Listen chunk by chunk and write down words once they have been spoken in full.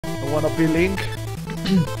wanna be Link.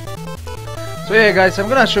 So yeah, guys, I'm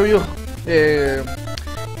gonna show you,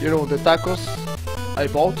 you know, the tacos I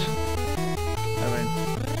bought. I mean,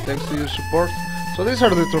 thanks to your support. So these are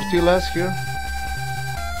the tortillas here.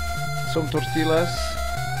 Some tortillas.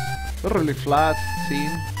 They're really flat,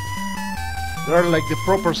 thin. They are like the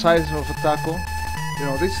proper size of a taco. You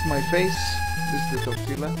know, this is my face. This is the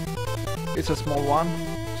tortilla. It's a small one.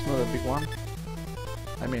 It's not a big one.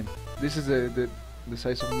 I mean, this is the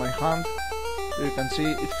size of my hand. So you can see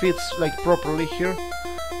it fits like properly here.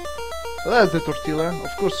 So that's the tortilla.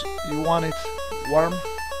 Of course, you want it warm.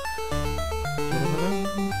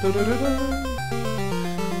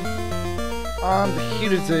 And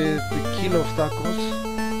here is the kilo of tacos.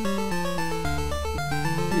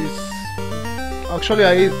 Actually,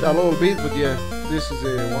 I eat a little bit, but yeah, this is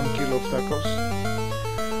 1 kilo of tacos.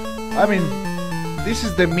 I mean, this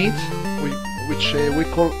is the meat which we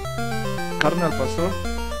call carne al pastor.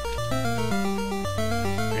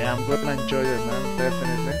 Yeah, I'm gonna enjoy it, man,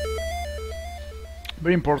 definitely.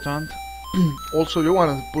 Very important. Also, you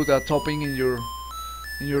wanna put a topping in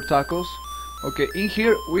your tacos. Okay, in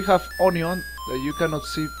here we have onion that you cannot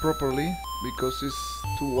see properly because it's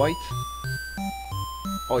too white.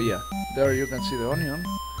 Oh yeah, there you can see the onion.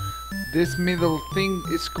 This middle thing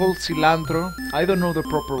is called cilantro. I don't know the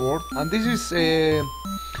proper word. And this is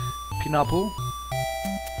pineapple,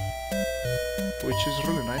 which is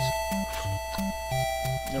really nice.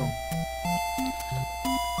 No.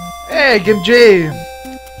 Hey, Game J!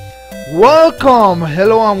 Welcome!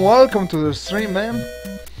 Hello and welcome to the stream, man.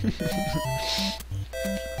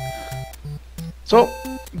 So,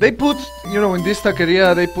 they put, you know, in this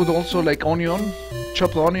taqueria, they put also like onion,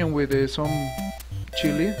 chopped onion with some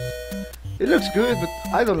chili. It looks good, but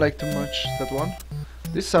I don't like too much that one.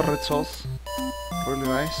 This is a red sauce, really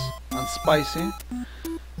nice and spicy.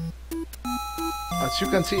 As you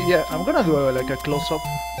can see, yeah, I'm gonna do like a close-up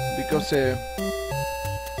because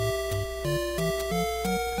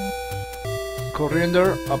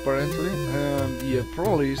coriander apparently, yeah,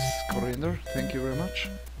 probably is coriander. Thank you very much,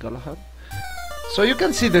 Galahad. So you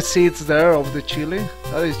can see the seeds there of the chili.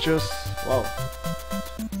 That is just wow,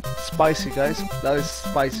 spicy, guys. That is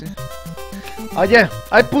spicy. Yeah,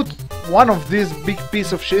 I put one of these big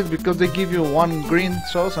piece of shit because they give you one green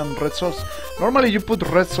sauce and red sauce. Normally you put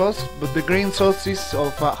red sauce, but the green sauce is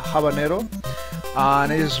of habanero,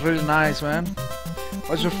 and it's really nice, man.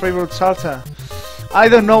 What's your favorite salsa? I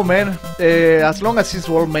don't know, man. As long as it's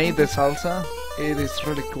well made, the salsa, it is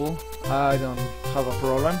really cool. I don't have a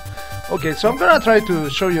problem. Okay, so I'm gonna try to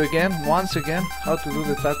show you again, once again, how to do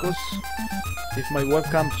the tacos. If my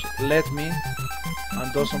webcam let me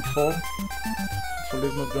and doesn't fall. Hopefully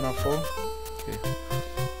it's not gonna fall. Okay.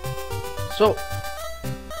 So,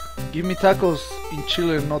 give me tacos in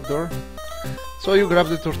Chile, not there. So you grab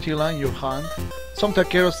the tortilla in your hand. Some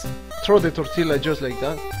taqueros throw the tortilla just like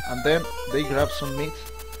that, and then they grab some meat,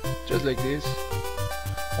 just like this.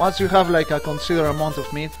 Once you have like a considerable amount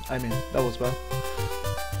of meat, I mean, that was bad.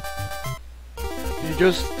 You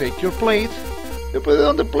just take your plate, you put it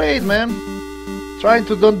on the plate, man. Trying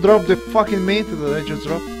to don't drop the fucking meat that I just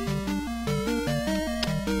dropped.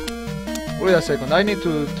 Wait a second, I need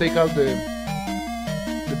to take out the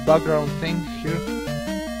background thing here.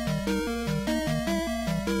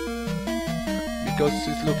 Because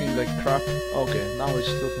it's looking like crap. Okay, now it's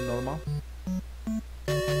looking normal.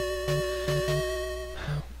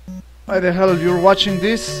 Why the hell you're watching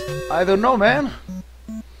this? I don't know, man.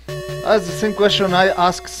 That's the same question I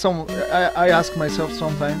ask myself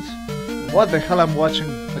sometimes. What the hell I'm watching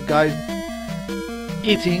a guy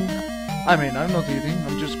eating? I mean, I'm not eating,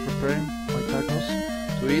 I'm just preparing my tacos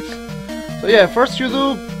to eat. So yeah, first you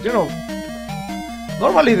do, you know,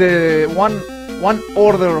 normally the one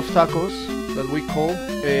order of tacos that we call,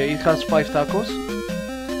 it has 5 tacos.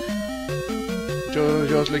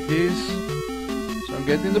 Just like this. So I'm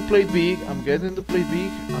getting the plate big, I'm getting the plate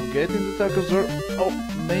big, I'm getting the tacos there. Oh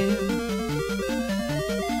man.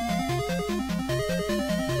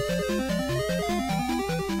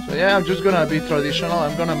 So yeah, I'm just gonna be traditional.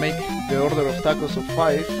 I'm gonna make the order of tacos of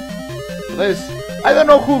 5. So that is, I don't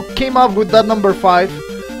know who came up with that number 5,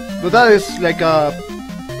 but that is like a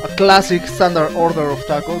classic standard order of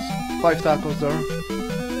tacos. 5 tacos there.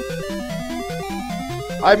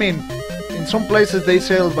 I mean, in some places they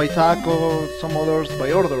sell by taco, some others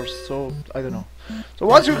by orders, so I don't know. So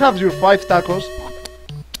once you have your 5 tacos,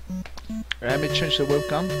 let me change the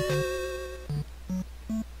webcam.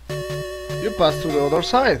 You pass to the other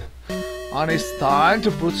side, and it's time to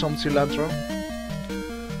put some cilantro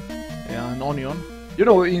and onion. You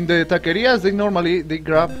know, in the taquerias they normally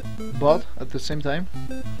grab, but at the same time,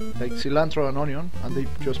 like cilantro and onion, and they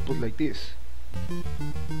just put like this.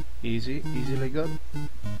 Easy, easy like that.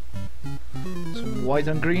 Some white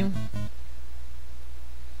and green.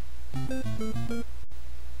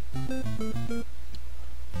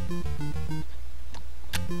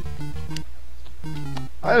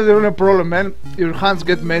 I have the only problem, man. Your hands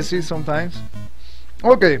get messy sometimes.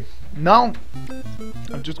 Okay, now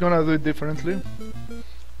I'm just gonna do it differently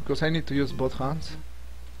because I need to use both hands.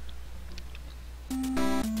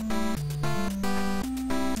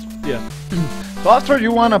 Yeah. So after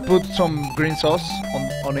you wanna put some green sauce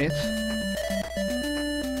on it.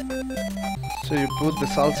 So you put the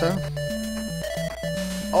salsa.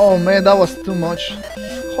 Oh man, that was too much.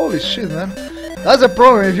 Holy shit, man. That's a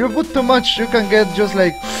problem. If you put too much, you can get just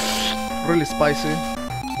like really spicy.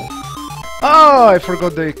 Oh, I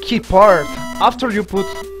forgot the key part. After you put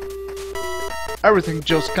everything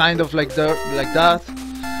just kind of like that,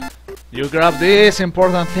 you grab this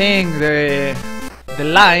important thing, the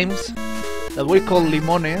limes that we call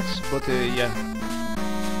limones, but yeah.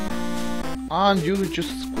 And you just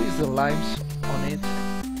squeeze the limes on it.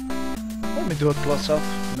 Let me do a close up,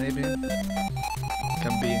 maybe.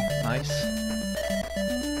 Can be nice.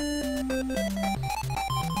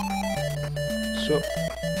 So,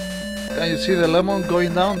 can you see the lemon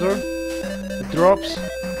going down there? The drops.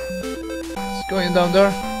 It's going down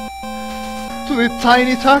there. To the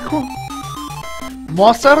tiny taco.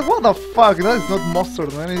 Mustard? What the fuck? That is not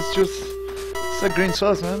mustard, man. It's just... it's a green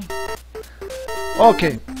sauce, man.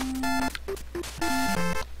 Okay.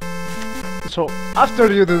 So,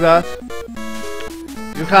 after you do that,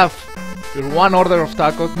 you have your one order of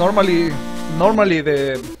tacos. Normally in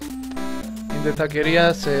the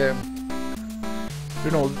taquerias,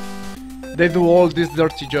 you know, they do all this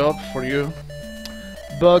dirty job for you.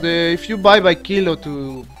 But if you buy by kilo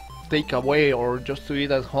to take away or just to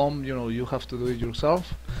eat at home, you know, you have to do it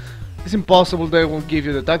yourself. It's impossible they won't give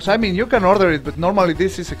you the tax. I mean, you can order it, but normally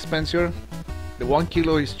this is expensive. The 1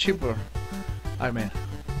 kilo is cheaper. I mean,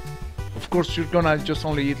 of course you're gonna just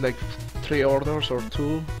only eat like 3 orders or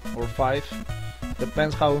 2 or 5.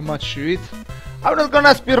 Depends how much you eat. I'm not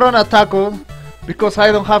gonna speedrun a taco because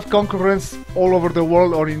I don't have concurrents all over the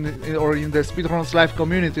world or in the Speedruns Live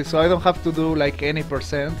community, so I don't have to do like any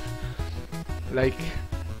percent. Like,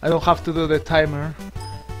 I don't have to do the timer.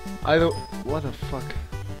 I don't... what the fuck?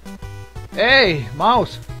 Hey,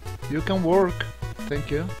 mouse! You can work. Thank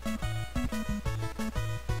you.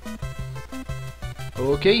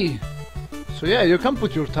 Okay. So yeah, you can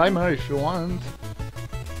put your timer if you want.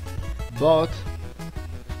 But,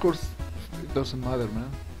 of course, it doesn't matter,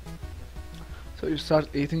 man. So you start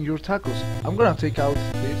eating your tacos. I'm gonna take out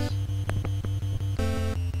this.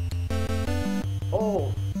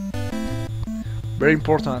 Oh! Very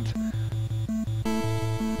important.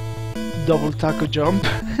 Double taco jump.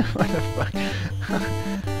 What the fuck?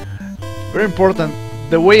 Very important.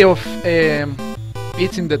 The way of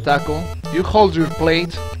eating the taco. You hold your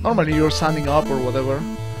plate. Normally you're standing up or whatever.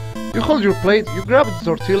 You hold your plate, you grab the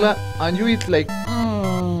tortilla, and you eat like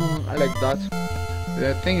like that.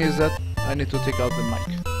 The thing is that I need to take out the mic.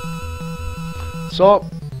 So,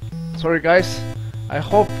 sorry guys. I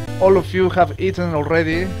hope all of you have eaten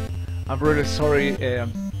already. I'm really sorry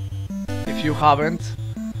if you haven't.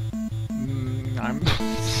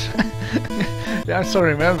 Yeah, I'm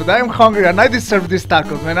sorry, man, but I'm hungry and I deserve these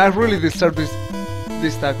tacos, man. I really deserve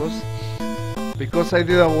these tacos because I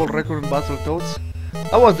did a world record in Battletoads.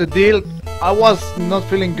 That was the deal. I was not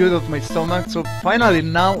feeling good of my stomach, so finally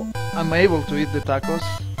now I'm able to eat the tacos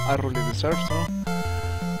I really deserve. So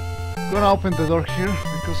I'm gonna open the door here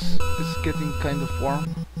because it's getting kind of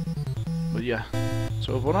warm. But yeah,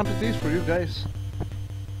 so bon appetit for you guys.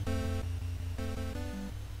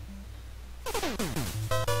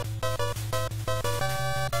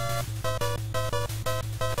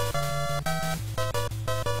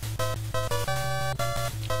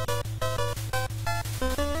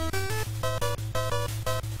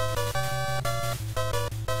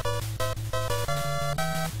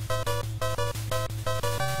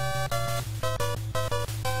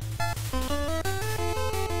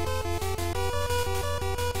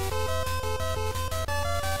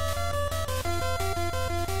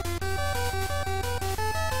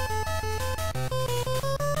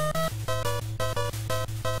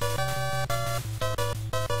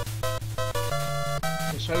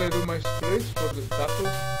 Shall I do my splits for the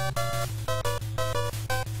tacos?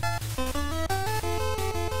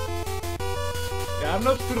 Yeah, I'm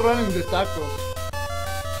not still running the tacos.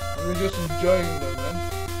 I'm just enjoying them, man.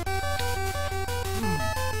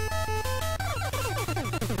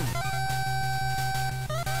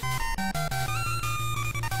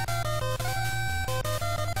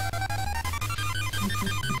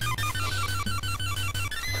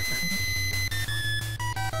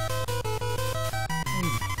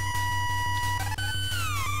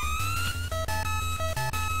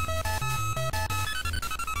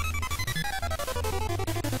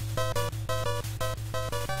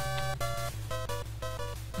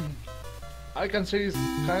 I can say it's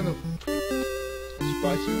kind of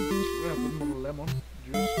spicy. We're gonna put more lemon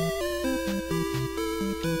juice.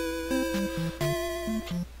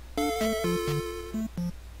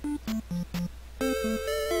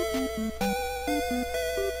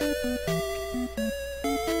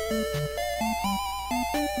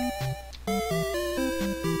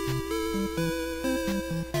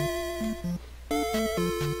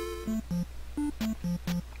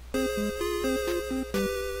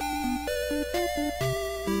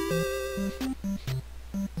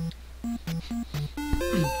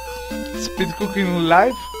 Speed cooking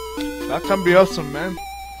live? That can be awesome, man.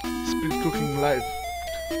 Speed cooking live.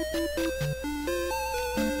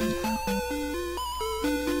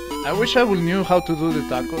 I wish I would knew how to do the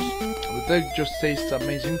tacos, but they just taste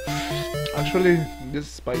amazing. Actually, this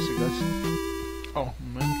is spicy, guys. Oh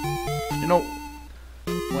man. You know,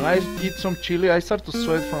 when I eat some chili, I start to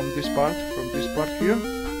sweat from this part here,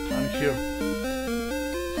 and here.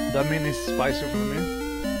 That means it's spicy for me.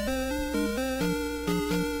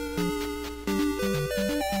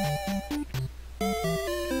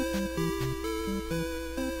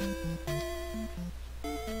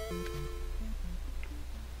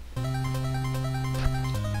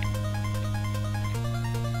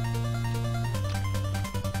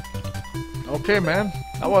 Okay, man,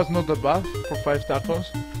 that was not that bad for 5 tacos.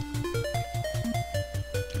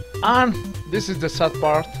 And this is the sad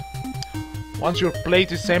part. Once your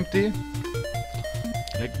plate is empty,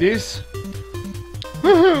 like this,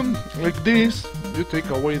 like this, you take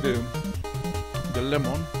away the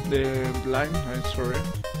lemon, the lime. I'm sorry.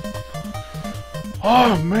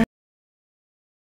 Oh man.